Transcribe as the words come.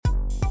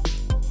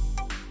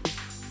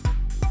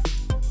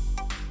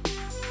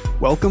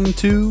Welcome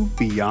to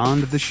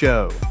Beyond the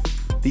Show,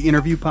 the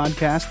interview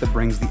podcast that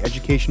brings the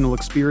educational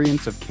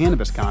experience of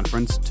Cannabis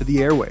Conference to the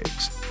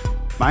airwaves.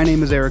 My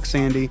name is Eric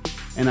Sandy,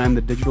 and I'm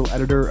the digital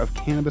editor of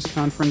Cannabis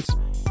Conference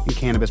and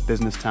Cannabis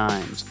Business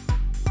Times.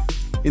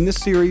 In this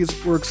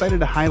series, we're excited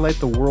to highlight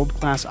the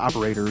world-class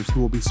operators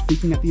who will be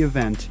speaking at the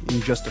event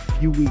in just a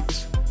few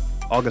weeks,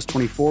 August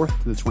 24th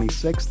to the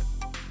 26th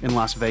in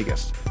Las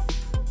Vegas.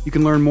 You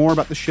can learn more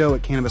about the show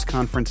at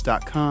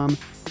cannabisconference.com,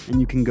 and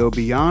you can go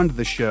beyond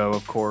the show,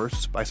 of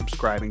course, by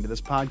subscribing to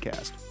this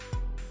podcast.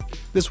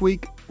 This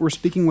week, we're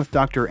speaking with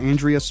Dr.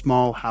 Andrea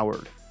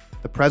Small-Howard,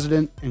 the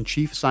President and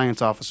Chief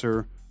Science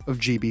Officer of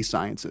GB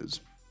Sciences.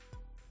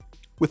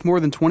 With more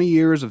than 20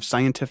 years of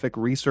scientific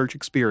research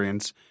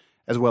experience,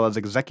 as well as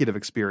executive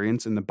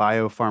experience in the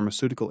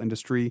biopharmaceutical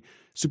industry,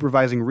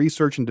 supervising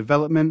research and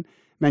development,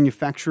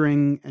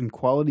 manufacturing, and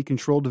quality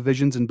control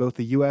divisions in both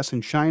the U.S.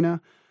 and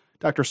China,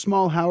 Dr.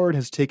 Small-Howard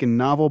has taken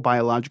novel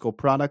biological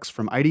products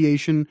from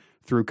ideation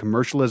through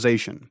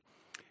commercialization,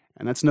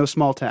 and that's no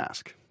small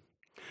task.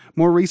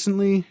 More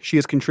recently, she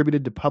has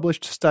contributed to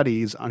published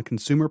studies on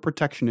consumer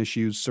protection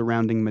issues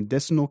surrounding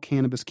medicinal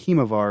cannabis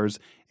chemovars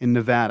in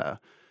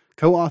Nevada,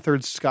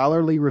 co-authored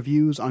scholarly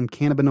reviews on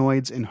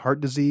cannabinoids in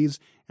heart disease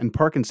and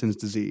Parkinson's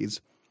disease,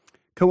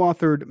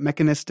 co-authored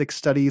mechanistic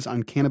studies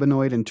on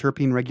cannabinoid and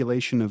terpene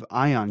regulation of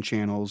ion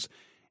channels,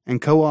 and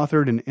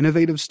co-authored an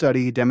innovative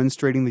study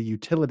demonstrating the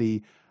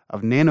utility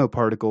of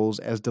nanoparticles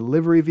as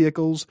delivery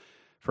vehicles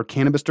for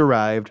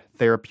cannabis-derived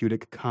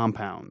therapeutic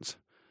compounds.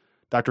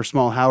 Dr.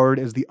 Small-Howard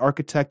is the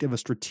architect of a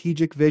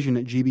strategic vision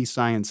at GB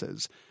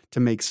Sciences to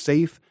make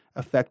safe,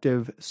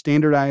 effective,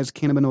 standardized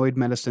cannabinoid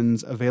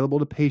medicines available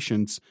to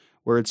patients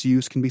where its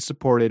use can be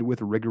supported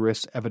with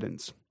rigorous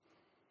evidence.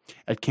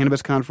 At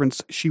Cannabis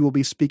Conference, she will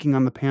be speaking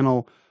on the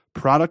panel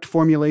Product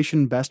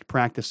Formulation Best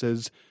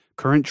Practices,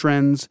 Current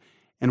Trends,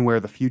 and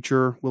Where the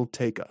Future Will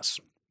Take Us.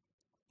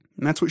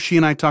 And that's what she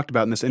and I talked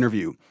about in this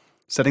interview,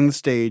 setting the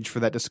stage for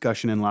that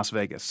discussion in Las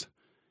Vegas.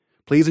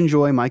 Please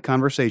enjoy my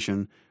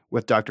conversation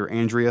with Dr.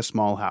 Andrea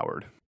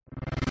Small-Howard.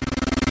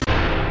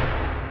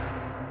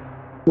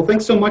 Well,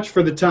 thanks so much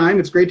for the time.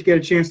 It's great to get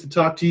a chance to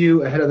talk to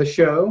you ahead of the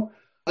show.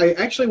 I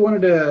actually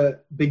wanted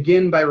to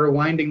begin by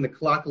rewinding the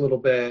clock a little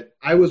bit.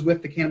 I was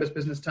with the Cannabis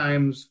Business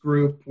Times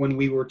group when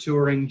we were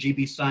touring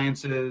GB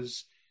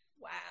Sciences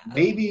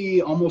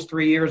maybe almost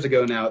 3 years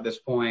ago now at this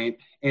point.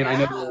 And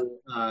I know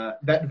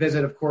that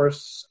visit, of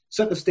course,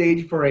 set the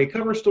stage for a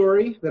cover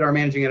story that our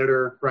managing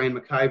editor, Brian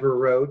McIver,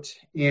 wrote.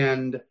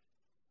 And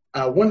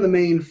one of the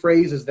main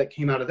phrases that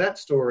came out of that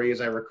story,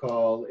 as I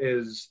recall,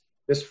 is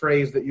this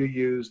phrase that you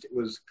used. It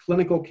was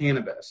clinical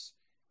cannabis.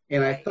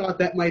 And I thought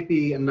that might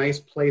be a nice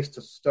place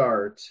to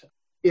start.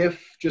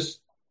 If just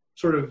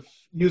sort of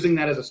using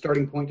that as a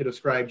starting point to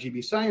describe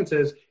GB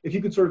Sciences, if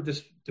you could sort of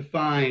just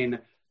define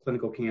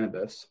clinical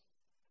cannabis.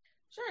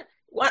 Sure.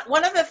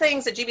 One of the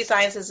things that GB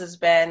Sciences has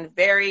been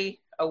very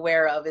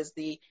aware of is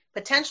the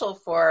potential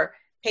for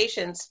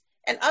patients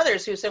and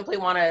others who simply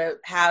want to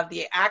have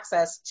the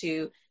access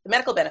to the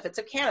medical benefits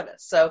of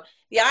cannabis. So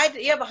the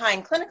idea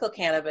behind clinical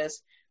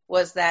cannabis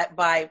was that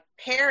by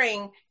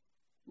pairing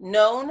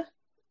known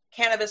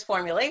cannabis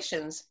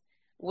formulations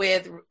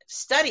with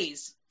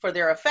studies for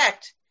their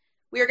effect,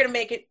 we are going to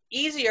make it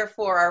easier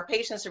for our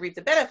patients to reap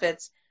the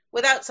benefits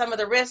without some of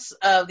the risks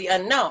of the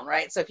unknown,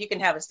 right? So if you can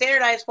have a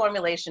standardized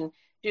formulation,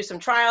 do some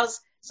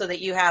trials so that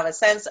you have a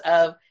sense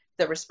of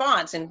the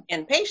response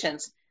in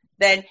patients,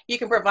 then you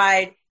can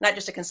provide not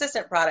just a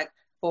consistent product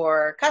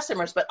for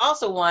customers, but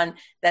also one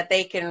that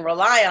they can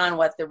rely on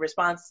what the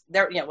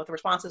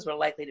responses were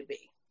likely to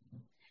be.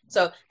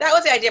 So that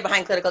was the idea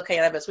behind clinical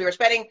cannabis. We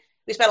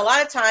spent a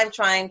lot of time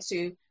trying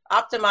to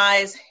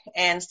optimize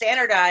and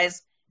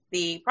standardize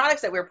the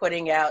products that we're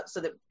putting out so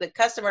that the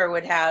customer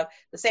would have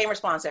the same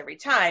response every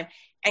time,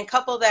 and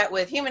couple that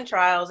with human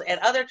trials and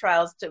other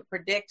trials to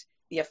predict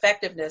the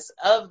effectiveness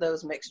of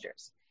those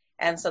mixtures.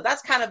 And so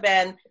that's kind of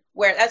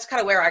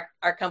where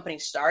our company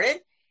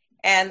started.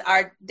 And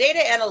our data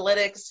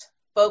analytics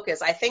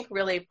focus, I think,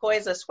 really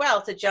poised us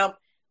well to jump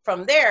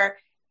from there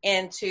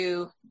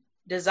into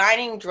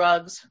designing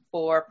drugs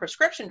for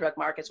prescription drug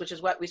markets, which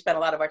is what we spend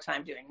a lot of our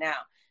time doing now.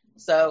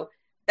 So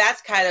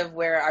that's kind of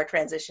where our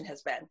transition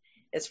has been.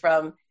 It's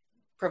from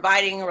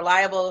providing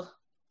reliable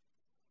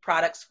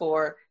products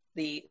for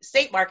the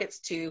state markets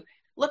to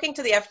looking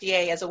to the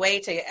FDA as a way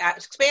to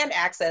expand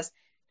access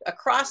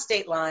across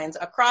state lines,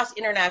 across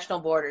international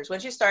borders.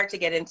 Once you start to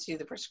get into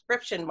the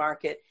prescription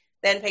market,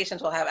 then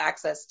patients will have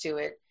access to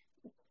it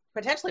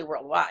potentially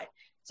worldwide.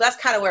 So that's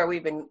kind of where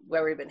we've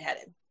been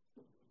headed.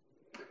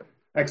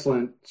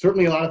 Excellent.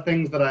 Certainly a lot of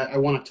things that I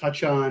want to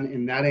touch on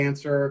in that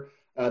answer.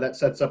 That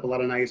sets up a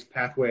lot of nice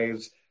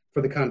pathways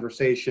for the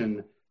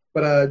conversation.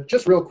 But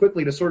just real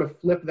quickly to sort of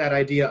flip that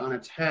idea on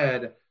its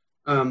head,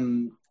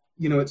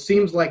 it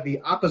seems like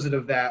the opposite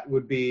of that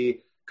would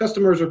be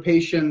customers or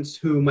patients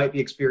who might be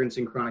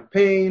experiencing chronic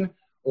pain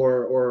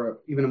or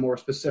even a more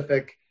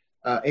specific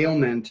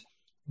ailment,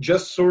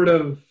 just sort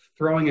of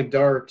throwing a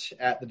dart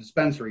at the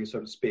dispensary, so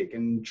to speak,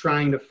 and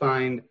trying to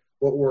find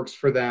what works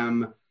for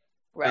them.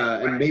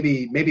 and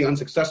maybe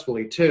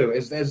unsuccessfully too.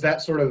 Is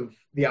that sort of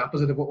the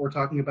opposite of what we're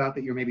talking about,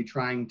 that you're maybe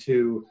trying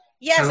to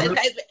counter?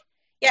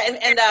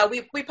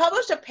 We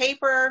published a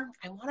paper,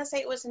 I want to say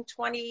it was in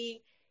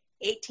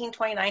 2018,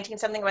 2019,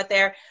 something about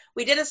there.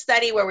 We did a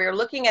study where we were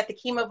looking at the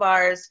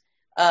chemovars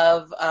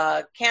of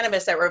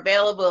cannabis that were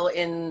available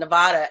in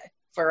Nevada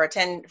for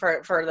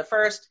the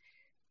first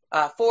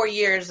 4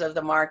 years of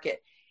the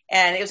market.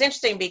 And it was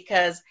interesting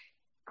because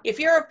if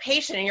you're a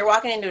patient and you're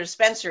walking into a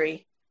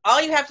dispensary, all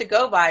you have to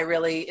go by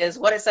really is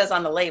what it says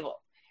on the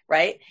label,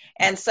 right?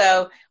 And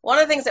so one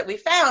of the things that we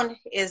found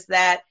is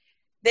that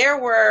there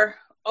were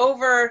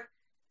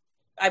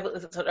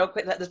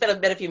there's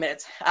been a few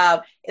minutes.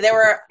 There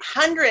were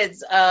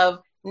hundreds of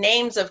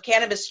names of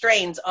cannabis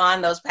strains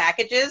on those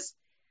packages,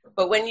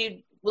 but when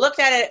you looked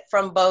at it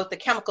from both the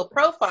chemical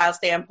profile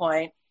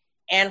standpoint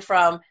and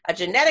from a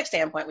genetic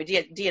standpoint, we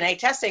did DNA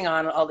testing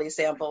on all these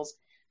samples,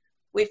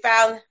 we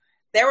found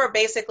there were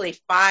basically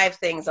 5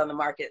 things on the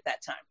market at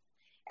that time.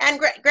 And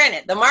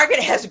granted, the market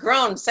has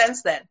grown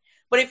since then.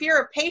 But if you're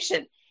a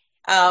patient,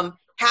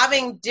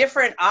 having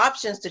different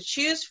options to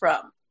choose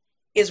from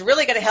is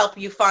really going to help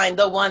you find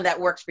the one that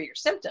works for your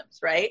symptoms,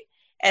 right?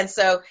 And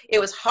so it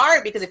was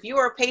hard because if you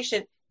were a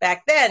patient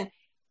back then,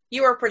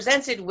 you were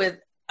presented with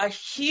a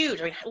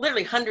huge,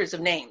 literally hundreds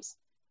of names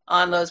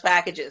on those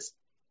packages,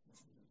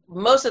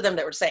 most of them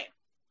that were the same.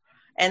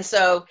 And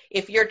so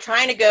if you're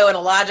trying to go in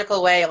a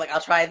logical way, like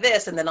I'll try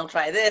this and then I'll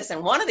try this,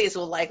 and one of these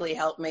will likely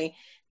help me,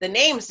 the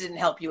names didn't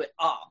help you at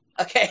all,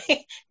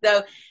 okay?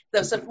 The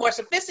more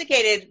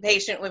sophisticated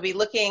patient would be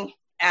looking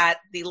at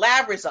the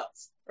lab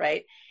results,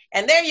 right?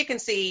 And there you can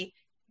see,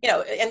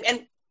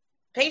 and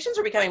patients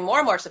are becoming more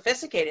and more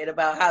sophisticated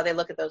about how they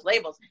look at those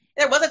labels.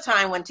 There was a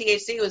time when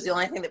THC was the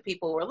only thing that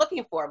people were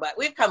looking for, but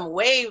we've come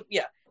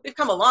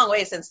a long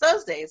way since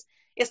those days.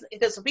 It's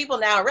because people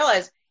now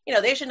realize,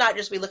 they should not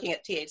just be looking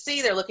at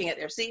THC, they're looking at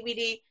their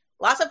CBD.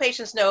 Lots of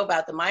patients know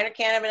about the minor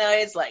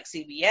cannabinoids like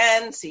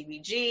CBN,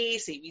 CBG,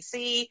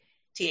 CBC,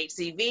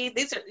 THCV.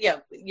 These are,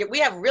 we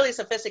have really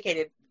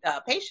sophisticated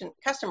patient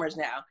customers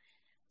now.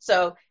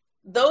 So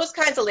those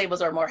kinds of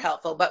labels are more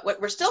helpful. But what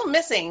we're still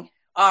missing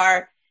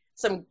are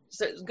some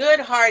good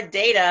hard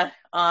data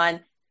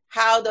on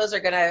how those are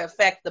going to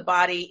affect the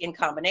body in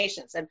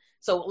combinations. And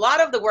so a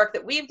lot of the work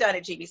that we've done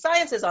at GB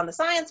Sciences on the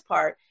science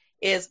part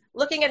is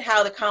looking at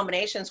how the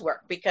combinations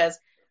work, because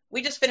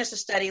we just finished a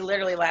study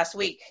literally last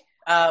week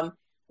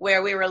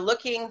where we were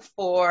looking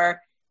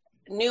for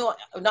new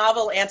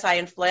novel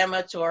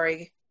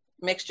anti-inflammatory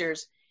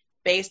mixtures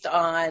based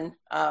on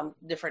the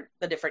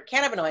different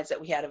cannabinoids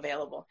that we had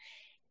available.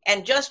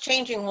 And just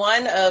changing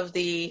one of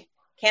the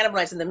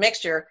cannabinoids in the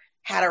mixture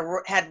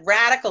had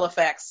radical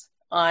effects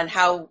on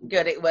how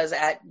good it was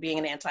at being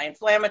an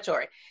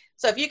anti-inflammatory.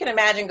 So if you can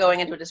imagine going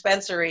into a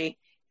dispensary,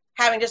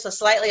 having just a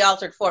slightly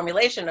altered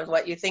formulation of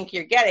what you think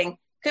you're getting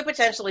could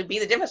potentially be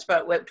the difference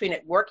between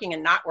it working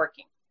and not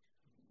working.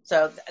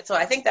 So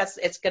I think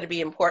it's going to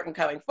be important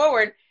going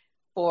forward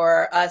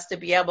for us to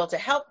be able to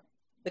help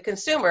the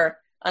consumer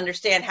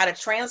understand how to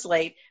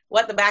translate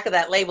what the back of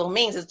that label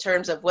means in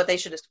terms of what they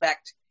should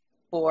expect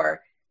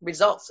for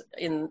results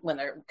when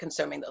they're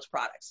consuming those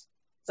products.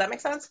 Does that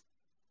make sense?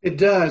 It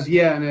does,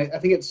 yeah. And I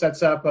think it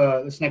sets up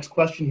this next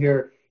question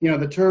here.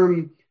 The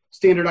term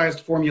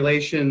standardized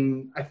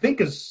formulation, I think,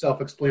 is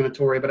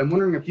self-explanatory, but I'm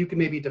wondering if you can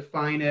maybe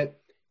define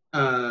it,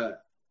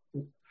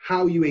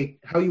 how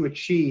you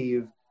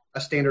achieve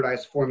a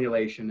standardized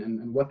formulation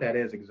and what that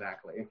is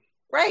exactly.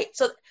 Right.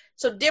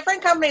 So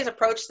different companies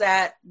approach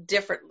that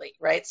differently,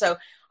 right? So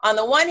on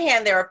the one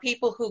hand, there are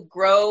people who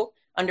grow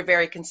under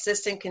very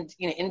consistent,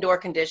 indoor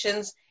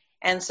conditions.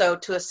 And so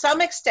to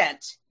some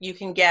extent, you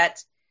can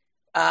get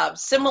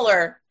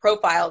similar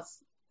profiles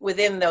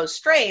within those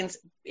strains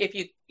if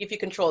you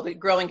control the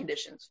growing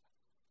conditions.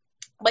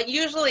 But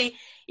usually,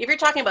 if you're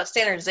talking about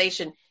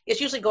standardization,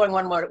 it's usually going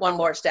one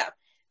more step.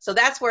 So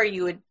that's where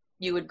you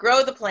would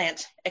grow the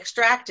plant,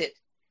 extract it,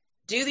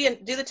 do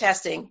the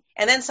testing,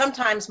 and then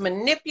sometimes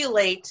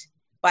manipulate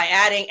by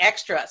adding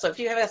extra. So if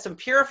you have some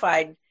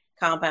purified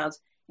compounds,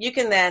 you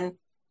can then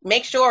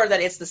make sure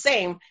that it's the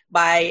same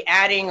by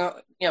adding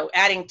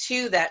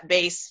to that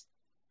base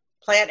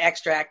plant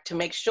extract to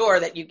make sure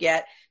that you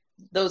get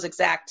those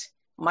exact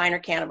minor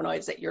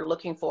cannabinoids that you're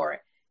looking for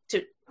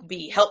to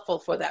be helpful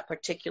for that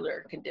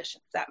particular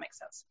condition. If that makes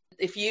sense.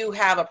 If you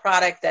have a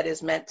product that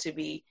is meant to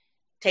be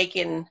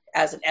taken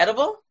as an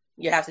edible,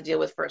 you have to deal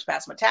with first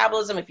pass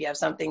metabolism. If you have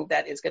something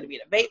that is going to be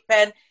in a vape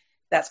pen,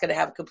 that's going to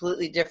have a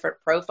completely different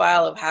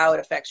profile of how it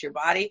affects your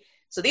body.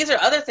 So these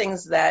are other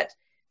things that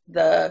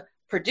the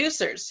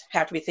producers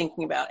have to be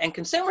thinking about, and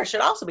consumers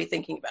should also be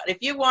thinking about. If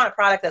you want a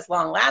product that's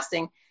long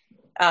lasting,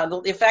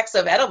 the effects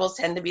of edibles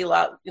tend to be a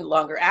lot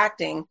longer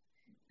acting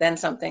than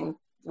something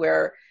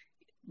where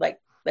like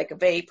a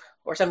vape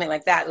or something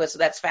like that. So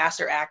that's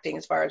faster acting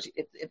as far as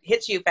it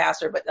hits you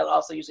faster, but it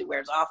also usually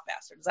wears off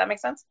faster. Does that make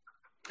sense?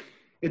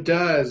 It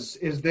does.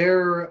 Is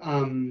there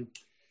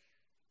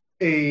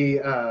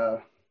a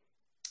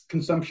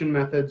consumption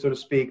method, so to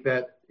speak,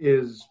 that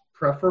is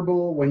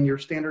preferable when you're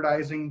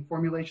standardizing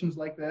formulations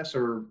like this,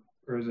 or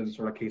is it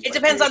sort of case? It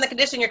depends on the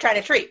condition you're trying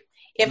to treat.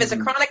 If it's a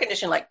chronic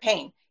condition like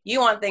pain, you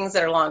want things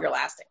that are longer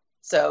lasting.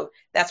 So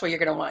that's where you're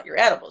going to want your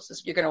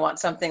edibles. You're going to want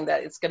something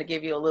that it's going to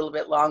give you a little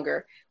bit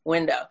longer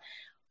window.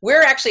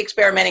 We're actually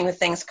experimenting with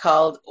things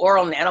called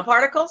oral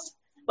nanoparticles,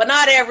 but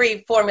not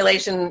every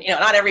formulation,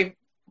 not every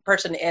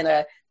person in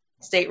a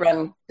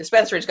state-run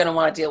dispensary is going to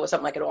want to deal with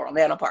something like an oral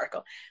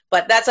nanoparticle.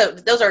 But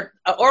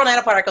oral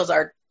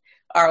nanoparticles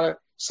are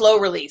slow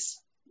release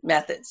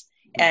methods.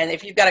 And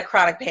if you've got a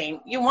chronic pain,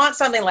 you want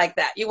something like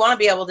that. You want to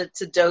be able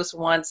to dose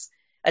once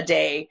a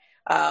day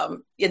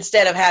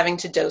instead of having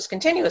to dose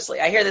continuously.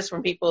 I hear this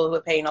from people who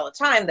have pain all the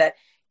time that,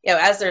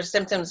 as their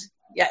symptoms,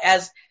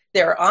 as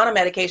they're on a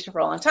medication for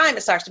a long time,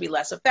 it starts to be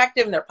less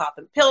effective and they're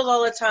popping pills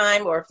all the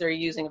time, or if they're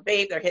using a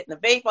vape, they're hitting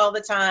the vape all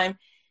the time.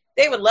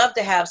 They would love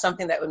to have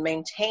something that would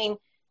maintain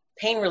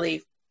pain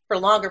relief for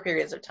longer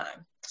periods of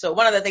time. So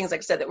one of the things, like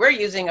I said, that we're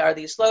using are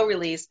these slow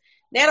release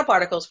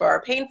nanoparticles for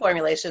our pain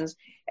formulations.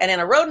 And in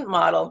a rodent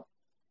model,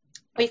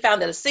 we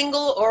found that a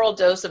single oral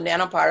dose of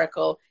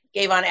nanoparticle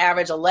gave on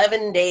average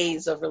 11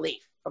 days of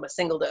relief from a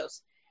single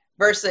dose,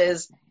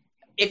 versus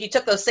if you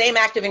took those same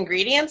active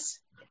ingredients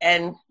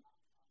and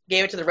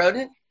gave it to the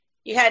rodent,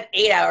 you had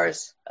 8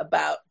 hours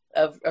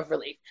of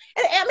relief.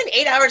 And I mean,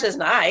 8 hours is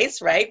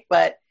nice, right?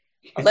 But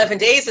 11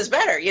 days is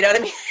better. You know what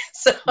I mean?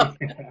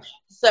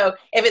 So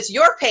if it's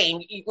your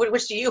pain,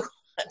 which do you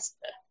want?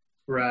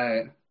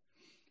 Right.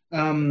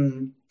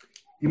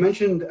 You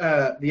mentioned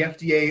the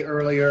FDA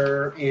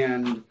earlier,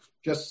 and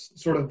just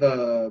sort of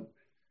the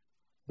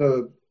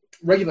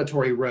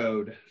regulatory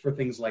road for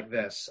things like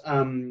this.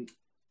 What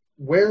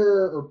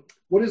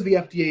is the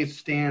FDA's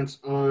stance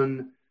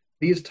on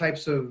these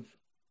types of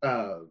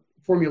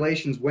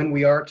formulations when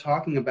we are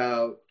talking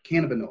about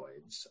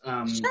cannabinoids?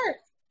 Sure.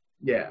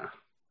 Yeah.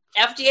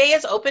 FDA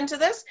is open to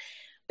this.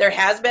 There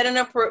has been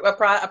a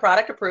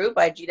product approved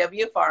by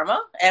GW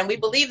Pharma, and we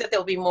believe that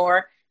there'll be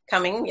more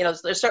coming.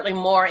 There's certainly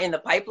more in the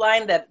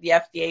pipeline that the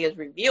FDA is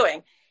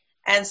reviewing.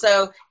 And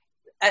so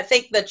I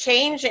think the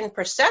change in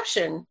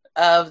perception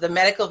of the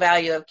medical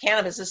value of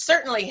cannabis has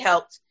certainly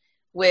helped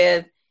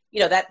with,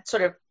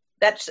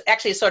 that's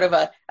actually sort of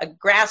a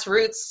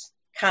grassroots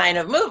kind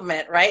of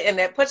movement, right? And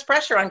it puts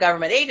pressure on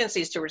government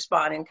agencies to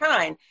respond in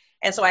kind.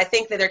 And so I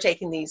think that they're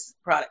taking these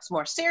products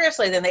more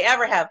seriously than they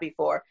ever have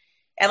before.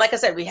 And like I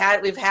said, we've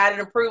had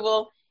an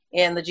approval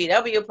in the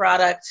GW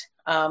product,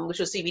 which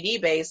was CBD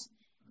based.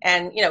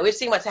 And, we've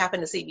seen what's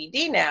happened to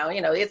CBD now,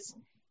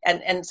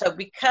 and so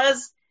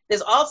because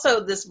there's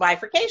also this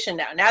bifurcation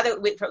now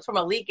that from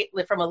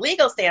a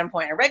legal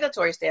standpoint, a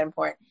regulatory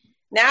standpoint,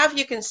 now if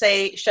you can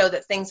show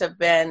that things have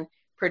been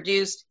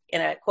produced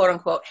in a quote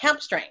unquote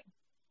hemp strain.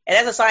 And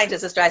as a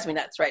scientist, this drives me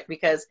nuts, right?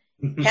 Because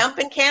hemp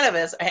and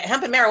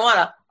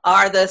marijuana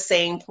are the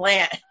same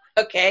plant,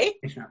 okay?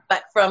 Yeah.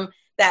 But from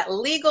that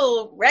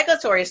legal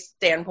regulatory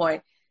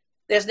standpoint,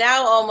 there's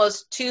now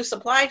almost two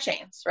supply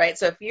chains, right?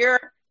 So if you're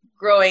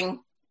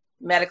growing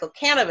medical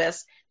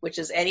cannabis, which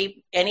is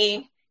any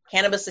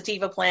cannabis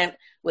sativa plant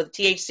with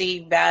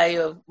THC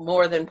value of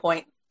more than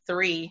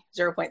 0.3%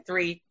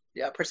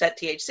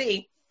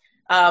 THC,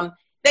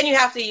 then you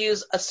have to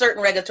use a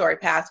certain regulatory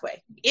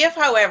pathway. If,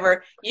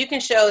 however, you can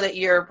show that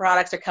your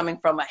products are coming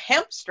from a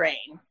hemp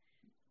strain,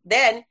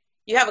 then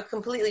you have a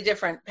completely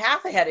different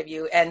path ahead of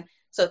you. And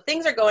so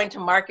things are going to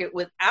market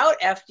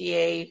without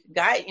FDA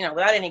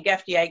without any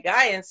FDA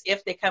guidance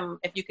if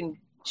you can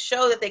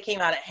show that they came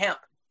out of hemp.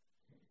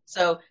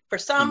 So for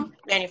some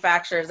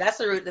manufacturers, that's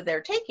the route that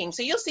they're taking.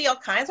 So you'll see all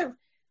kinds of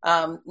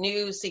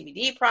new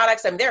CBD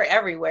products. I mean, they're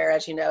everywhere,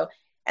 as you know.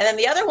 And then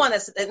the other one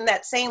that's in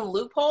that same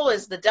loophole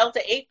is the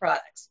Delta-8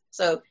 products.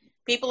 So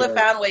people have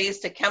found ways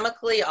to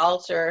chemically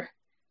alter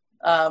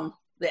the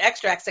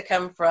extracts that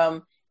come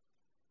from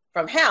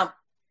hemp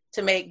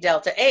to make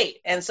Delta-8.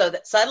 And so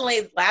that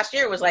suddenly last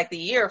year was like the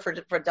year for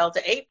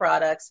Delta-8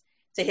 products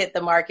to hit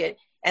the market.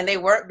 And they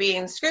weren't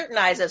being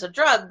scrutinized as a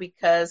drug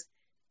because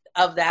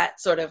of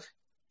that sort of,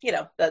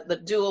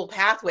 the dual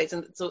pathways.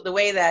 And so the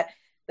way that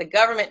the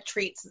government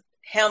treats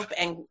hemp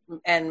and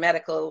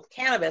medical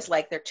cannabis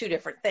like they're two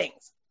different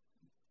things.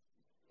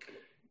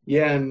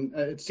 Yeah, and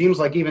it seems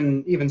like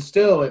even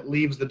still, it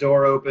leaves the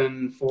door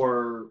open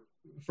for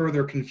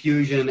further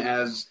confusion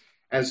as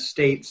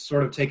states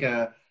sort of take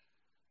a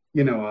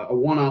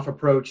one-off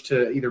approach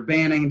to either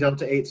banning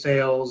Delta-8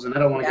 sales. And I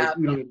don't want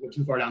to go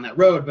too far down that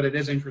road, but it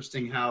is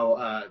interesting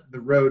how the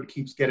road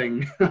keeps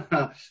getting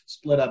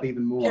split up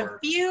even more.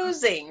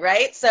 Confusing,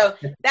 right? So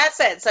that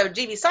said, so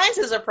GB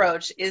Science's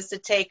approach is to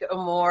take a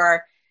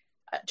more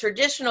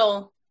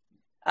traditional,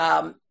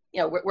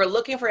 we're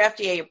looking for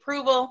FDA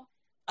approval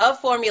of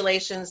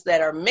formulations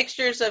that are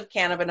mixtures of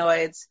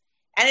cannabinoids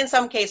and in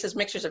some cases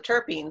mixtures of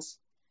terpenes.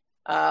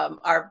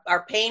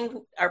 Our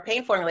pain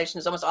formulation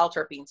is almost all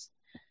terpenes.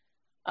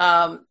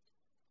 There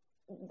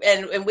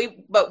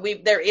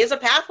is a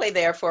pathway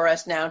there for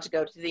us now to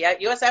go to the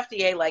US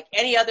FDA like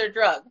any other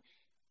drug,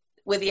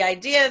 with the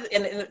idea,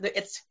 and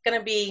it's going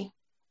to be,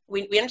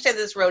 we understand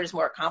that this road is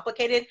more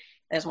complicated and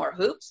there's more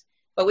hoops,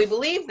 But we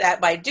believe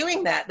that by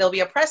doing that, there'll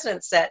be a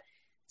precedent set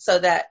so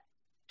that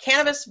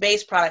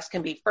cannabis-based products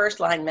can be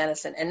first-line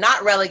medicine and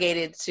not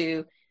relegated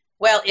to,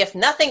 well, if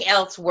nothing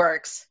else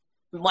works,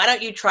 why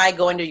don't you try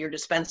going to your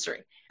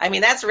dispensary? I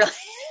mean, that's really,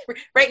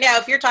 right now,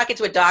 if you're talking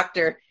to a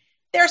doctor,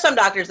 there are some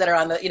doctors that are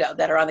on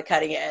the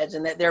cutting edge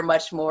and that they're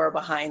much more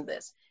behind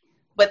this.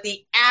 But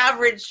the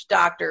average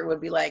doctor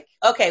would be like,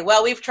 okay,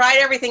 well, we've tried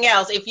everything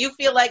else. If you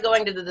feel like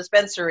going to the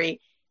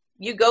dispensary,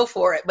 you go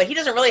for it. But he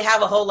doesn't really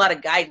have a whole lot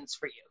of guidance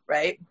for you,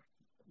 right?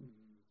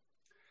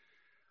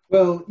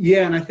 Well,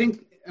 yeah, and I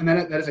think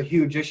that is a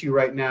huge issue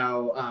right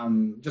now,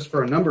 just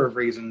for a number of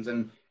reasons.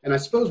 And I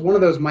suppose one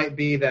of those might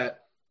be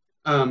that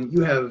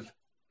you have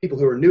people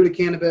who are new to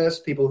cannabis,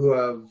 people who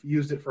have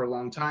used it for a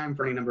long time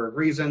for any number of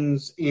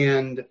reasons,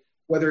 and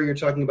whether you're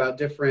talking about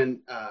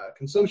different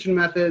consumption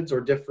methods or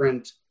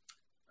different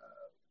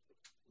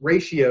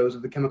ratios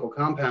of the chemical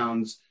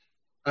compounds,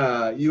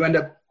 you end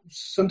up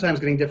sometimes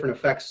getting different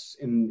effects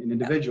in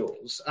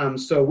individuals.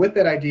 So with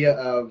that idea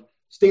of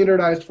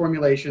standardized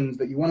formulations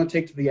that you want to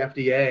take to the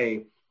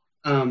FDA,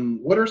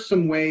 what are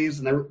some ways,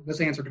 and this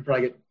answer could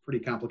probably get pretty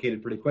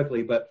complicated pretty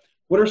quickly, but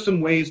what are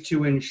some ways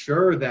to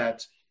ensure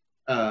that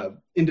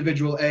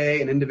individual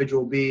A and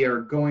individual B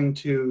are going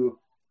to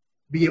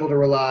be able to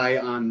rely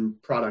on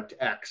product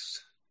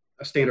X,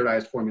 a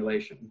standardized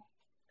formulation?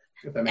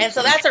 And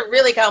so that's a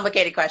really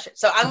complicated question.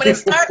 So I'm going to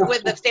start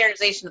with the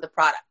standardization of the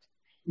product.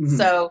 Mm-hmm.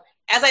 So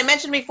as I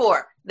mentioned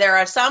before, there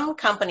are some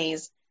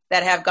companies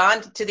that have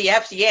gone to the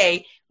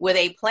FDA with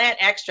a plant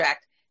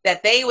extract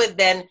that they would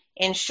then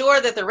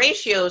ensure that the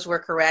ratios were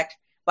correct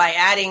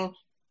by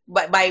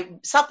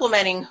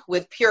supplementing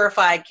with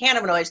purified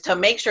cannabinoids to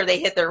make sure they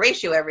hit their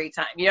ratio every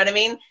time. You know what I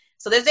mean?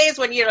 So there's days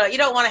when you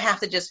don't want to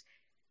have to just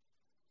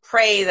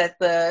pray that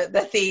the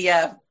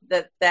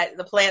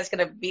plant's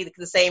going to be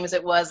the same as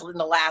it was in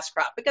the last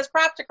crop, because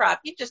crop to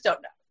crop you just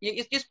don't know.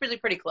 It's just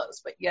pretty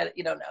close, but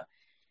you don't know.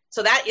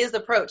 So that is the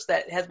approach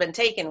that has been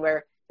taken,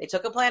 where they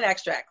took a plant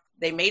extract,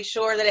 they made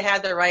sure that it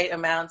had the right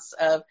amounts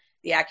of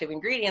the active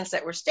ingredients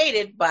that were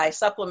stated by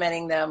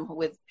supplementing them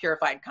with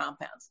purified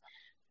compounds.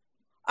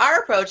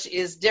 Our approach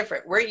is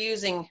different. We're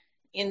using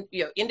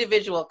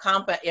individual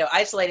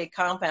isolated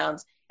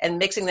compounds and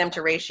mixing them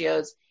to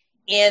ratios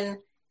in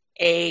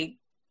a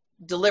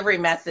delivery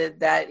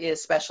method that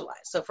is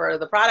specialized. So for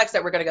the products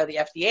that we're going to go to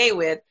the FDA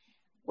with,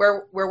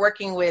 we're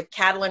working with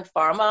Catalent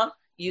Pharma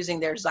using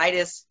their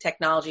Zydis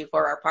technology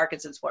for our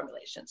Parkinson's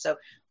formulation. So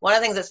one of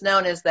the things that's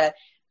known is that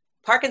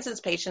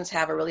Parkinson's patients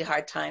have a really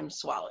hard time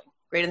swallowing.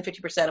 Greater than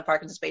 50% of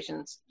Parkinson's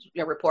patients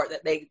report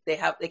that they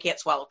can't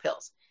swallow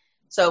pills.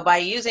 So by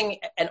using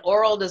an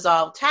oral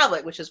dissolved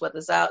tablet, which is what the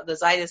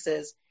Zydis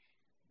is,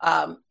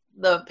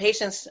 the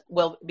patients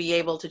will be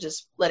able to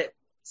just let it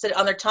sit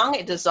on their tongue.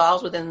 It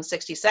dissolves within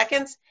 60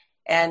 seconds,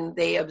 and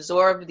they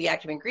absorb the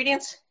active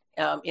ingredients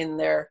in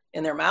their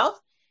mouth.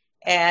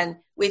 And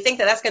we think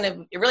that that's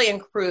going to really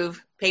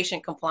improve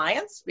patient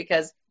compliance,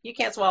 because you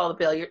can't swallow the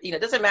pill.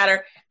 It doesn't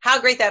matter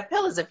how great that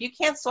pill is. If you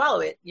can't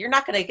swallow it, you're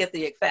not going to get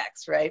the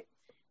effects, right?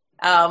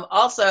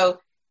 Also,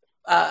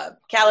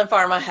 Catalent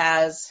Pharma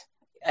has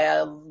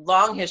a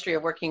long history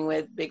of working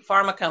with big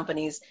pharma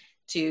companies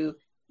to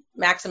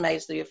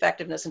maximize the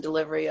effectiveness and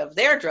delivery of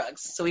their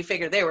drugs. So we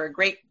figured they were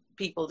great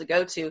people to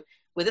go to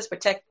with this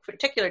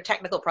particular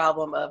technical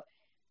problem of,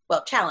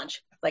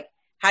 challenge. Like,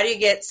 how do you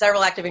get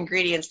several active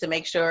ingredients to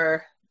make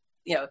sure,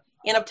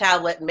 in a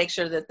tablet, and make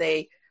sure that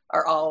they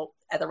are all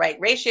at the right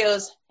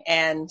ratios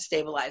and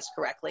stabilized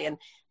correctly? And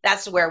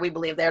that's where we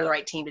believe they're the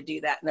right team to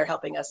do that. And they're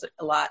helping us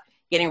a lot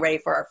getting ready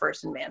for our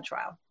first in-man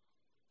trial.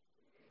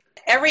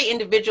 Every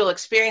individual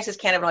experiences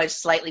cannabinoids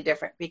slightly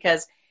different,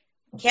 because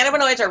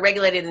cannabinoids are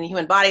regulated in the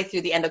human body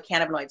through the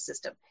endocannabinoid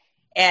system,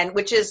 and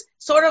which is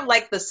sort of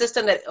like the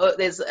system that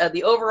is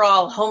the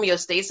overall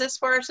homeostasis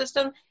for our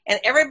system. And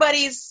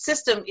everybody's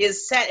system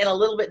is set in a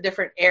little bit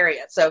different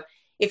area. So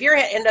if your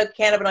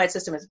endocannabinoid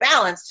system is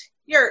balanced,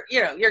 you're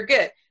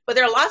good. But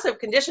there are lots of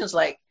conditions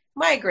like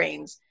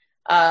migraines,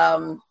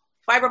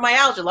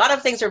 fibromyalgia. A lot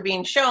of things are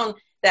being shown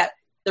that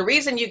the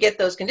reason you get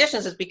those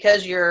conditions is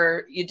because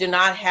you do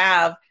not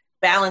have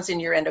balance in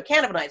your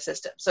endocannabinoid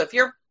system. So if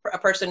you're a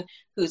person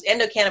whose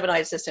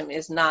endocannabinoid system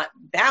is not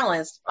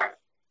balanced,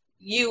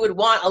 you would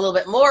want a little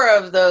bit more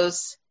of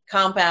those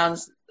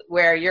compounds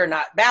where you're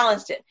not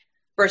balanced in,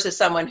 versus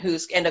someone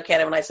whose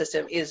endocannabinoid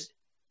system is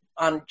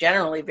on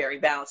generally very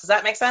balanced. Does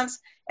that make sense?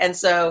 And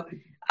so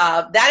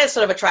that is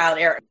sort of a trial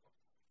and error.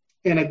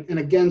 And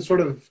again, sort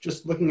of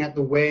just looking at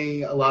the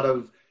way a lot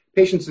of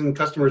patients and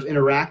customers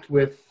interact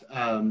with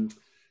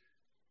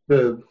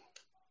the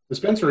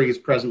dispensaries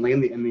presently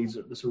in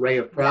this array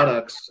of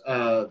products,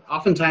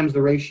 oftentimes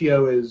the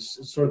ratio is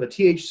sort of a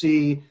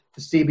THC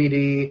to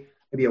CBD,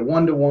 maybe a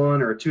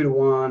 1-to-1 or a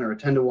 2-to-1 or a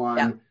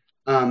 10-to-1.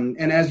 Yeah.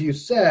 And as you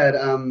said,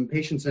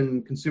 patients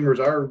and consumers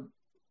are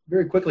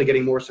very quickly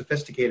getting more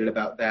sophisticated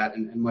about that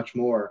and much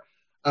more.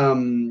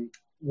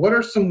 What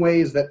are some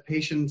ways that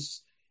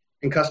patients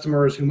and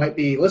customers who might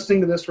be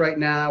listening to this right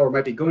now or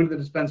might be going to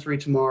the dispensary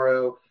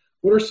tomorrow,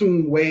 what are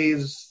some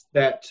ways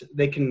that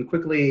they can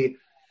quickly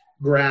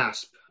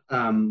grasp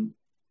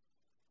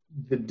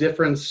the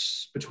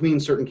difference between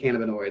certain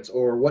cannabinoids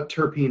or what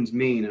terpenes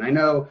mean. And I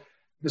know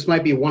this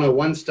might be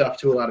 101 stuff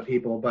to a lot of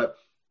people, but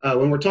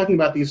when we're talking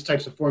about these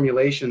types of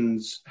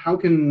formulations, how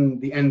can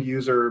the end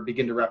user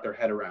begin to wrap their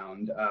head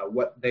around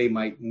what they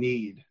might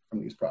need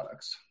from these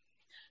products?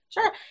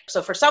 Sure.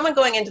 So for someone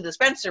going into the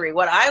dispensary,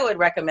 what I would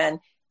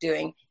recommend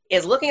doing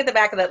is looking at the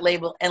back of that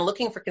label and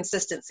looking for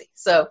consistency.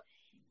 So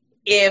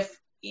if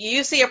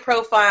you see a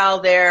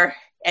profile there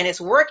and it's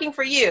working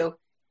for you,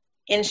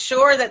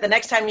 ensure that the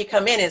next time you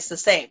come in, it's the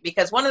same.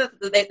 Because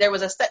there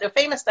was a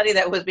famous study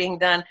that was being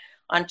done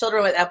on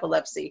children with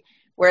epilepsy,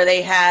 where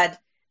they had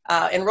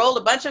enrolled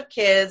a bunch of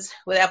kids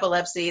with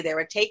epilepsy. They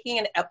were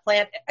taking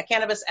a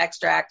cannabis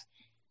extract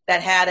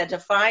that had a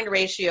defined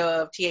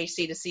ratio of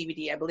THC to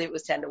CBD. I believe it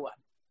was 10-1.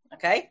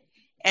 Okay.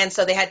 And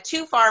so they had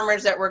 2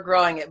 farmers that were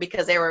growing it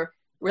because they were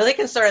really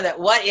concerned that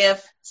what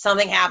if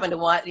something happened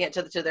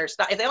to their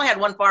stock. If they only had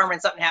 1 farmer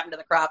and something happened to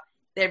the crop,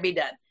 they'd be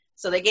done.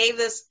 So they gave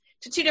this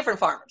to 2 different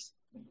farmers.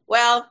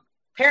 Well,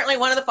 apparently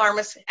one of the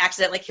farmers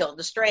accidentally killed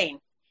the strain,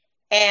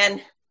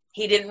 and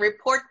he didn't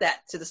report that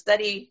to the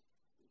study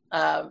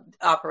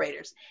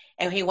operators.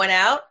 And he went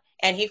out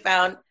and he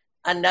found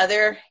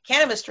another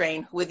cannabis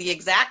strain with the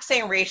exact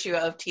same ratio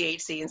of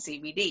THC and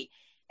CBD.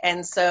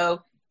 And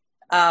so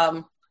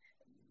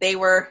they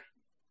were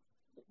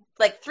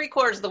like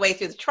 3/4 of the way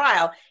through the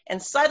trial,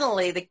 and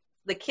suddenly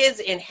the kids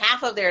in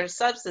half of their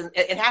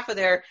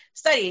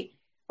study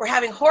were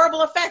having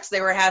horrible effects.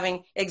 They were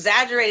having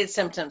exaggerated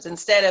symptoms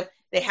instead of,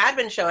 they had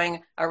been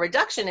showing a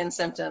reduction in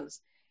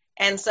symptoms.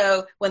 And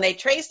so when they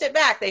traced it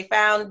back, they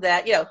found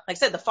that, like I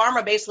said, the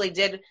pharma basically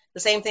did the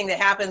same thing that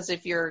happens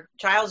if you're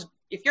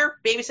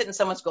babysitting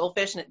someone's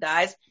goldfish and it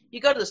dies. You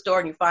go to the store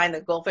and you find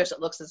the goldfish that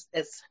looks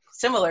as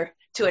similar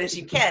to it as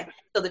you can,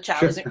 so the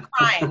child isn't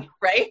crying,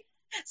 right?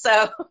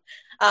 So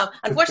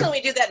unfortunately,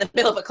 when you do that in the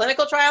middle of a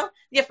clinical trial,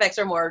 the effects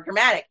are more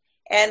dramatic.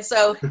 And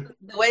so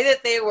the way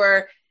that they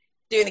were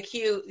doing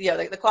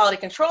the quality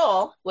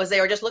control was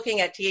they were just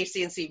looking at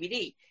THC and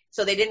CBD.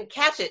 So they didn't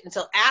catch it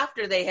until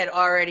after they had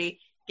already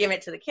given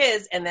it to the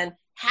kids, and then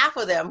half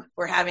of them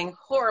were having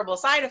horrible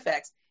side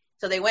effects.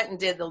 So they went and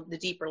did the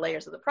deeper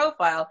layers of the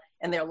profile,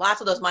 and there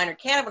lots of those minor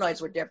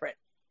cannabinoids were different.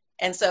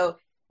 And so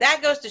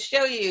that goes to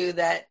show you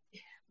that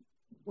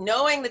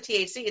knowing the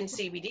THC and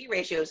CBD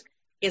ratios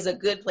is a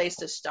good place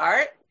to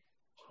start.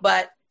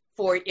 But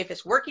if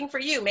it's working for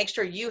you, make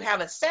sure you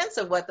have a sense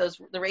of what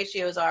the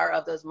ratios are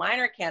of those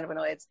minor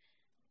cannabinoids,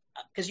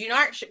 because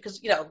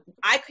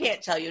I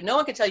can't tell you, no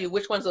one can tell you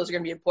which ones of those are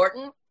going to be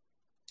important,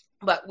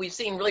 but we've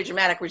seen really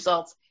dramatic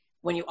results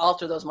when you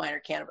alter those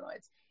minor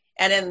cannabinoids.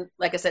 And then,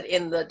 like I said,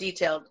 in the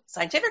detailed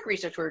scientific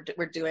research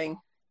we're doing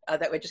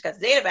that we just got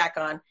the data back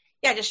on,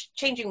 just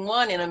changing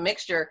one in a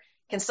mixture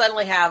can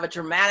suddenly have a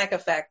dramatic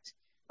effect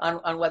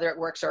on whether it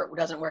works or it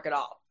doesn't work at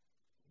all.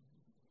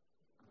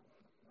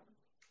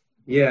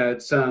 Yeah,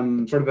 it's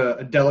sort of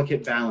a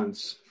delicate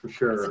balance for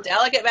sure. It's a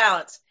delicate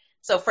balance.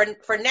 So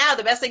for now,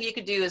 the best thing you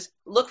could do is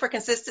look for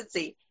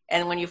consistency.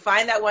 And when you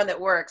find that one that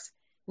works,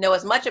 know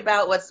as much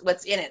about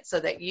what's in it so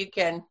that you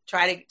can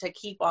try to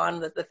keep on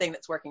the thing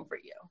that's working for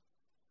you.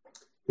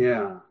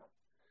 Yeah.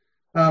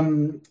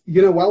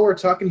 While we're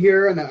talking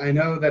here, and I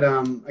know that,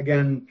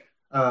 again,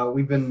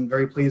 we've been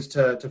very pleased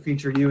to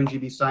feature you in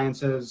GB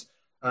Sciences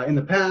in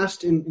the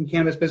past in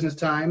Cannabis Business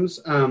Times.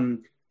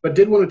 But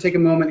did want to take a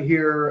moment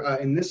here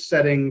in this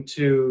setting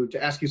to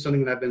ask you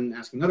something that I've been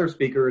asking other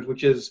speakers,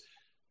 which is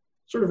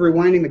sort of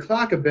rewinding the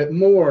clock a bit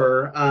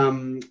more.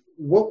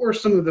 What were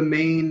some of the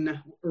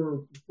main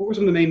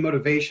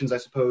motivations, I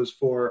suppose,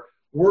 for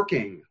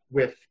working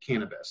with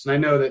cannabis? And I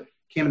know that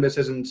cannabis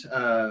isn't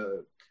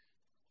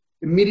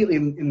immediately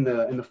in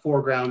the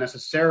foreground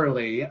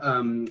necessarily,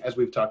 as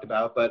we've talked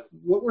about, but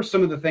what were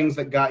some of the things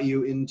that got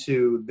you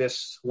into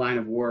this line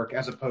of work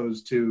as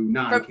opposed to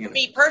non-cannabis? For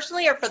me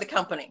personally, or for the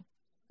company?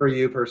 For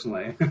you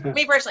personally.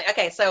 Me personally.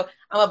 Okay, so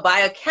I'm a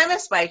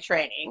biochemist by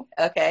training,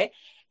 okay?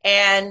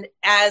 And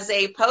as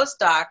a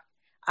postdoc,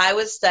 I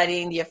was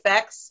studying the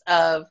effects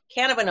of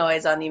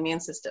cannabinoids on the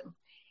immune system.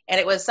 And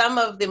it was some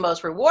of the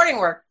most rewarding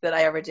work that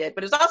I ever did,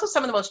 but it was also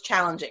some of the most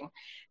challenging,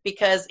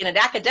 because in an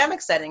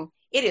academic setting,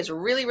 it is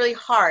really, really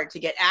hard to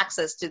get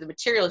access to the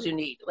materials you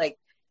need, like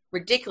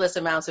ridiculous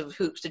amounts of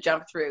hoops to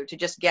jump through to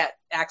just get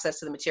access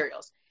to the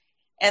materials.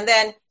 And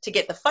then to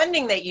get the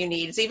funding that you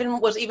need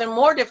was even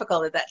more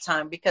difficult at that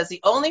time, because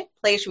the only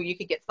place where you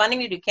could get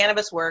funding to do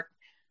cannabis work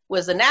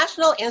was the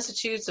National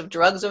Institutes of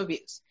Drugs of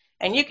Abuse.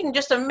 And you can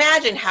just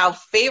imagine how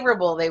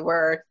favorable they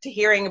were to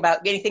hearing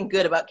about anything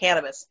good about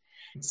cannabis.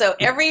 So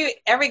every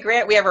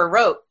grant we ever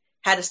wrote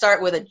had to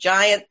start with a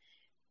giant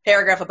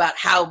paragraph about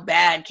how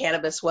bad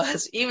cannabis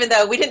was, even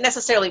though we didn't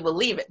necessarily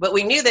believe it. But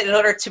we knew that in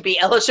order to be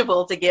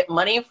eligible to get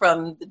money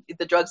from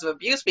the drugs of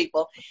abuse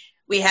people,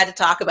 we had to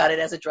talk about it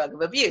as a drug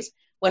of abuse,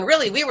 when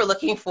really we were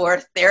looking for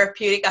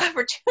therapeutic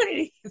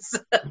opportunities.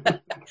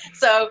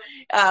 So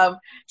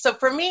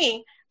for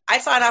me, I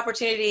saw an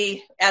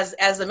opportunity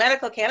as the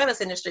medical cannabis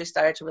industry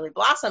started to really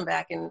blossom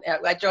back, and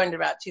I joined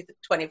about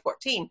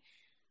 2014.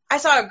 I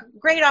saw a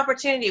great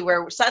opportunity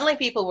where suddenly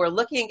people were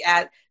looking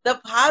at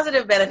the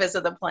positive benefits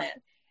of the plant.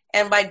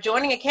 And by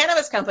joining a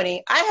cannabis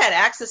company, I had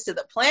access to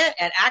the plant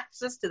and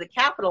access to the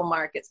capital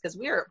markets because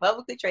we were a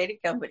publicly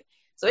traded company.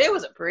 So it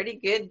was a pretty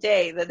good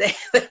day, the day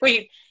that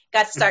we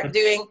got to start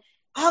doing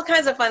all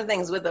kinds of fun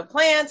things with the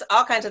plants,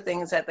 all kinds of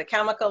things at the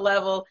chemical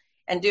level,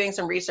 and doing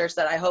some research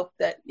that I hope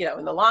that,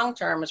 in the long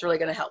term is really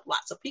going to help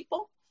lots of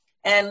people.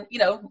 And,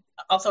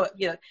 also,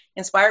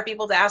 inspire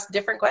people to ask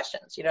different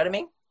questions. You know what I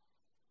mean?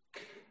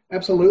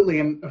 Absolutely.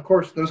 And of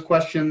course, those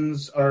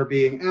questions are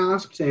being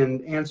asked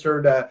and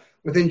answered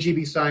within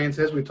GB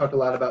Sciences. We've talked a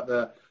lot about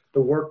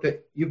the work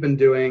that you've been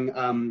doing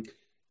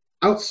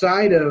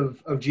outside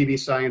of GB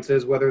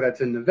Sciences, whether that's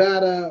in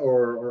Nevada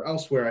or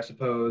elsewhere, I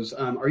suppose.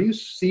 Are you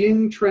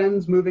seeing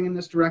trends moving in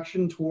this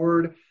direction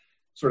toward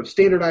sort of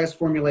standardized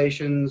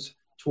formulations,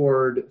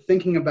 toward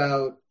thinking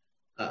about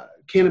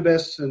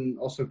cannabis and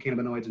also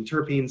cannabinoids and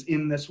terpenes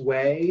in this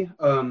way?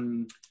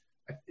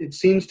 It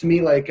seems to me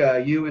like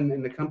you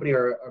and the company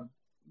are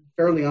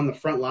fairly on the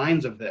front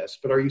lines of this,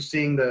 but are you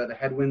seeing the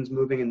headwinds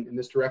moving in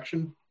this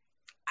direction?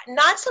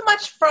 Not so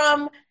much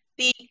from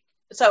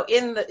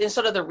in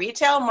sort of the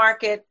retail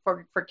market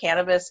for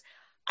cannabis,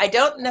 I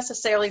don't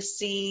necessarily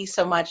see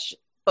so much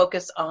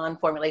focus on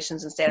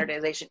formulations and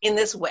standardization in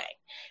this way.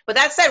 But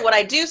that said, what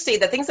I do see,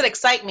 the things that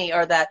excite me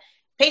are that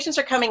patients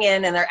are coming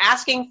in and they're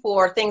asking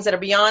for things that are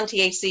beyond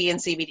THC and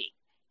CBD.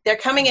 They're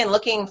coming in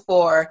looking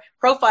for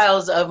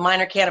profiles of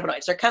minor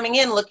cannabinoids. They're coming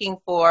in looking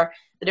for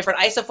the different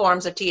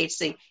isoforms of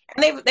THC.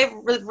 And they've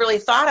really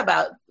thought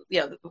about,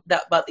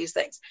 about these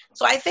things.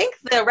 So I think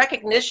the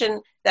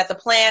recognition that the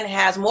plan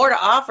has more to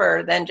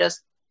offer than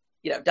just,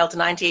 Delta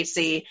 9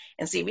 THC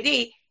and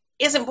CBD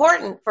is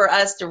important for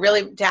us to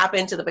really tap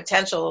into the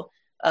potential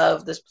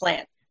of this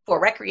plant for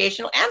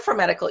recreational and for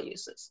medical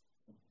uses.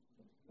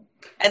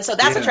 And so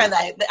that's a trend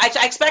that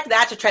I expect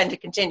that trend to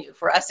continue,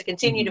 for us to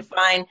continue to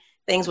find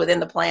things within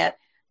the plant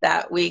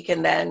that we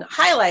can then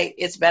highlight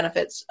its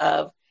benefits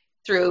of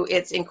through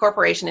its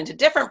incorporation into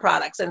different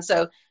products. And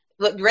so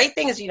the great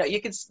thing is,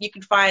 you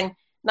can find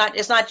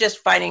it's not just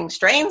finding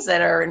strains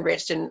that are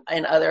enriched in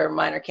other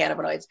minor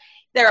cannabinoids.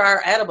 There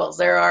are edibles.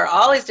 There are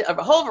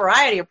a whole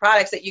variety of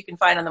products that you can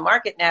find on the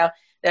market now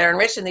that are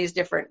enriched in these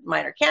different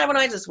minor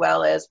cannabinoids, as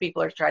well as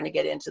people are trying to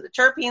get into the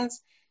terpenes.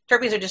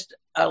 Terpenes are just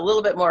a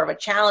little bit more of a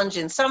challenge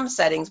in some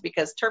settings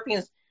because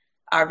terpenes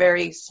are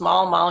very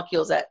small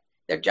molecules that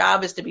their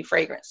job is to be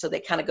fragrant. So they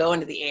kind of go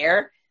into the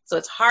air. So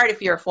it's hard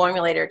if you're a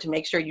formulator to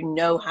make sure you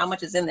know how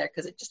much is in there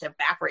because it just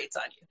evaporates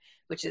on you,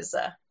 which is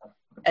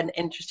an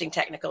interesting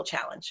technical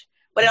challenge.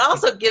 But it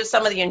also gives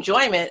some of the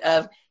enjoyment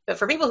but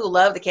for people who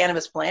love the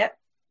cannabis plant,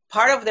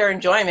 part of their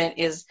enjoyment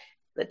is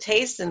the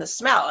taste and the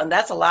smell. And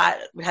that's a lot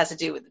has to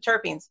do with the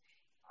terpenes.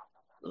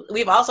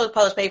 We've also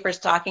published papers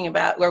talking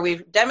about where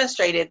we've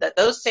demonstrated that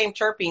those same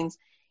terpenes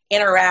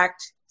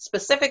interact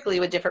specifically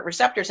with different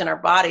receptors in our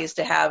bodies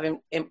to have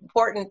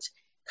important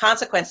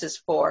consequences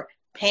for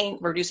pain,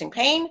 reducing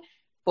pain,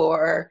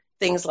 for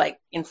things like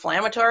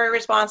inflammatory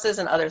responses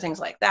and other things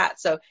like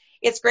that. So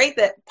it's great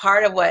that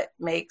part of what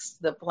makes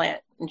the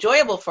plant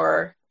enjoyable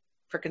for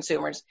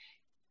consumers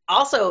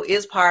also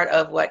is part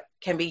of what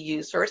can be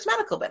used for its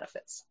medical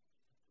benefits.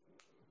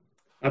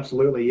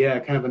 Absolutely. Yeah.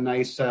 Kind of a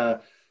nice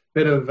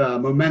bit of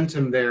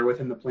momentum there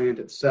within the plant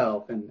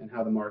itself and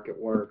how the market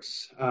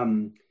works.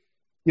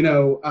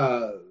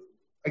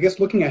 I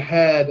guess looking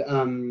ahead,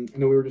 I know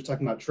we were just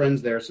talking about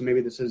trends there, so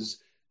maybe this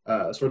is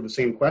sort of the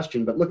same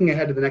question, but looking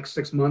ahead to the next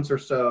 6 months or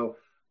so,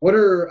 what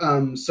are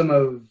some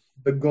of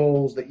the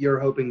goals that you're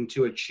hoping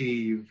to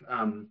achieve,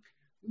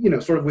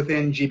 sort of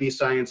within GB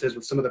Sciences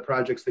with some of the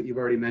projects that you've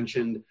already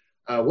mentioned?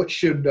 What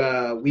should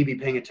we be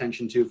paying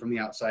attention to from the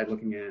outside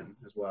looking in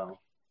as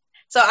well?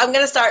 So I'm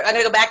going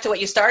to go back to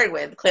what you started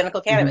with, clinical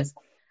cannabis.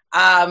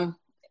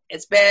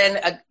 It's been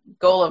a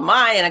goal of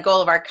mine and a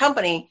goal of our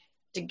company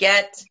to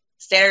get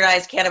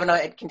standardized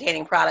cannabinoid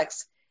containing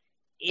products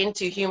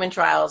into human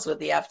trials with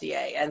the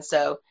FDA. And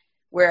so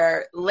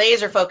we're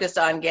laser focused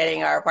on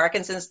getting our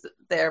Parkinson's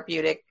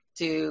therapeutic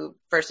to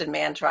first in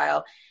man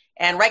trial.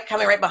 And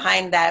coming right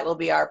behind that will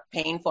be our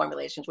pain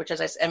formulations, which,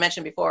 as I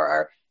mentioned before,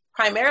 are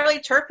primarily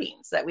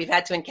terpenes that we've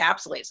had to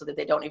encapsulate so that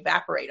they don't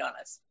evaporate on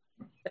us.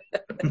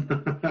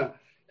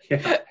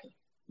 Yeah.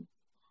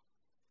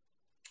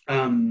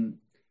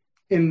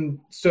 And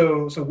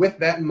so with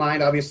that in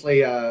mind,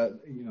 obviously,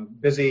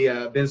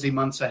 busy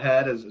months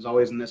ahead as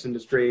always in this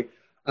industry.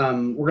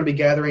 We're going to be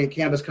gathering at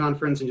Cannabis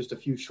Conference in just a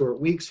few short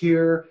weeks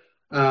here,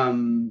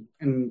 and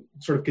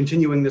sort of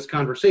continuing this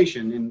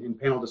conversation in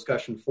panel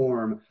discussion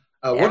form.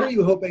 What are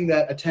you hoping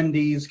that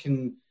attendees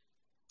can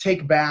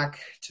take back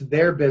to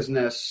their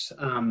business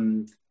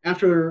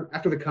after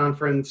the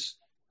conference,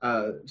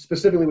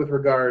 specifically with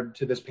regard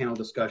to this panel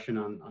discussion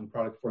on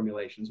product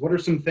formulations? What are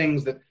some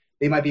things that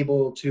they might be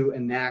able to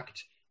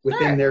enact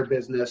within their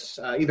business,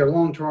 either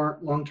long-term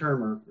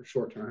or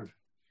short-term?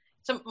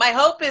 So my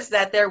hope is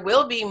that there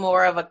will be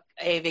more of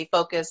a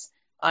focus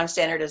on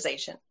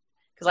standardization.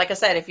 Because like I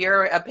said, if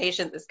you're a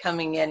patient that's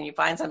coming in and you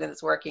find something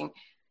that's working,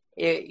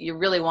 you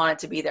really want it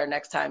to be there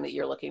next time that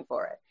you're looking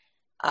for it.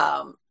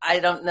 I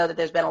don't know that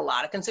there's been a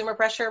lot of consumer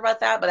pressure about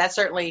that, but that's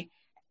certainly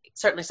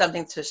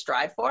something to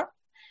strive for.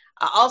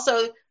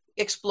 Also,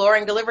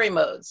 exploring delivery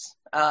modes.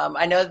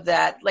 I know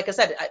that, like I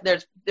said,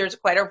 there's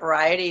quite a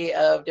variety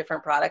of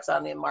different products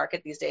on the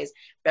market these days.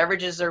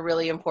 Beverages are a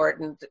really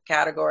important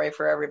category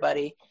for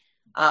everybody.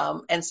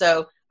 And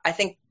so I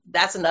think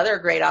that's another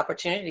great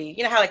opportunity.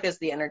 You know how like there's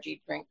the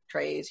energy drink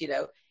trays,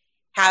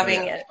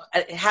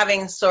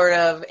 having sort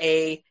of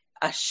like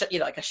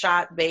a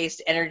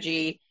shot-based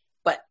energy,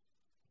 but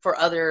for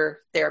other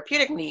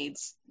therapeutic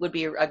needs would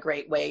be a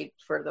great way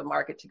for the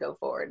market to go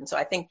forward. And so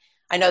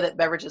I know that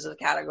beverages is a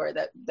category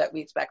that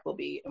we expect will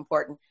be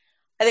important.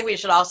 I think we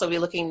should also be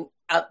looking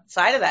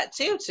outside of that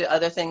too, to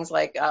other things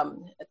like,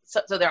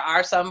 so there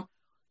are some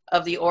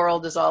of the oral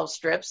dissolved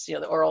strips,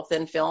 the oral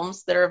thin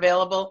films that are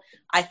available.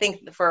 I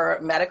think for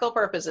medical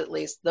purpose, at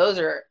least, those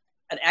are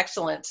an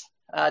excellent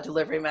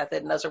delivery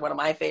method. And those are one of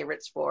my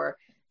favorites for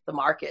the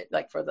market,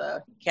 like for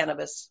the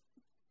cannabis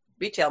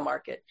retail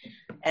market.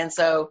 And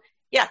so,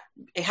 yeah,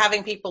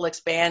 having people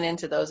expand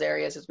into those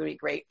areas is going to be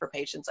great for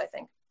patients, I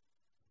think.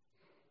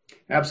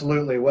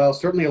 Absolutely. Well,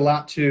 certainly a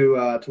lot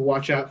to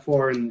watch out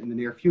for in the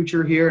near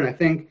future here. And I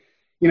think,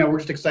 we're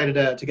just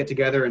excited to get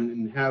together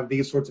and have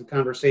these sorts of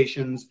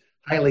conversations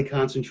highly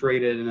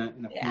concentrated in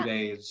a few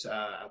days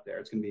out there.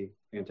 It's going to be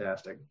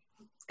fantastic.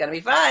 It's going to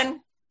be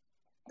fun.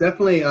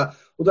 Definitely. Well,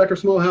 Dr.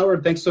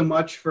 Small-Howard, thanks so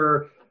much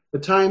for the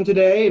time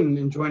today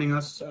and joining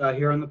us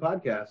here on the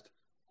podcast.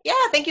 Yeah,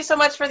 thank you so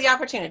much for the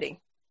opportunity.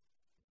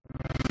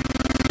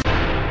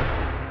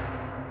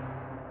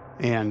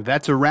 And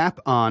that's a wrap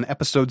on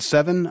episode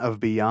 7 of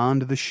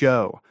Beyond the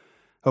Show.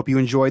 Hope you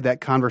enjoyed that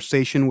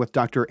conversation with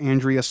Dr.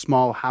 Andrea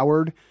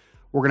Small-Howard.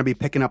 We're going to be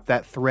picking up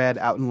that thread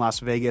out in Las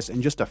Vegas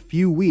in just a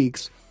few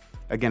weeks.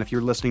 Again, if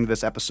you're listening to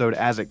this episode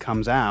as it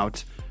comes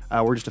out,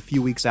 we're just a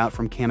few weeks out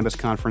from Cannabis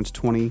Conference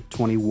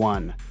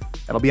 2021.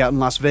 It'll be out in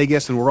Las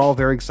Vegas, and we're all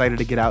very excited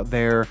to get out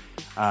there.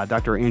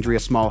 Dr. Andrea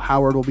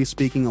Small-Howard will be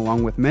speaking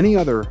along with many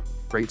other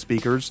great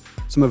speakers,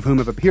 some of whom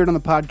have appeared on the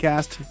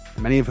podcast,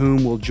 many of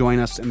whom will join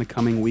us in the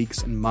coming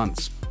weeks and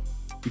months.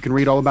 You can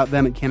read all about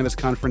them at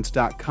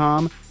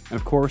cannabisconference.com, and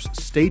of course,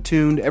 stay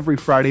tuned every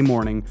Friday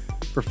morning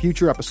for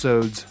future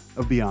episodes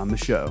of Beyond the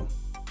Show.